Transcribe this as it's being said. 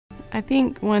I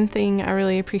think one thing I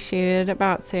really appreciated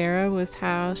about Sara was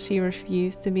how she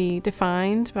refused to be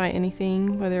defined by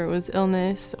anything, whether it was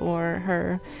illness or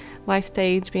her life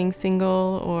stage, being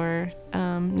single, or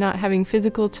not having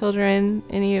physical children,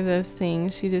 any of those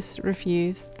things. She just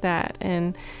refused that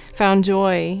and found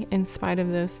joy in spite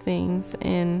of those things.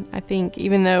 And I think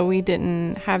even though we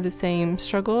didn't have the same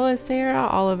struggle as Sara,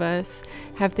 all of us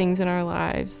have things in our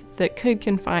lives that could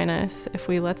confine us if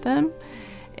we let them.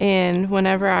 And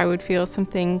whenever I would feel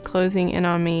something closing in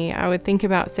on me, I would think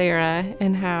about Sara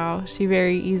and how she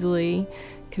very easily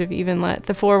could have even let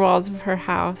the four walls of her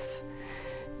house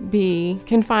be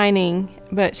confining,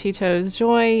 but she chose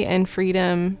joy and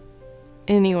freedom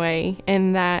anyway.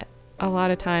 And that a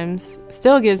lot of times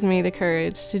still gives me the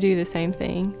courage to do the same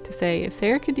thing, to say, if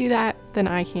Sara could do that, then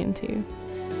I can too.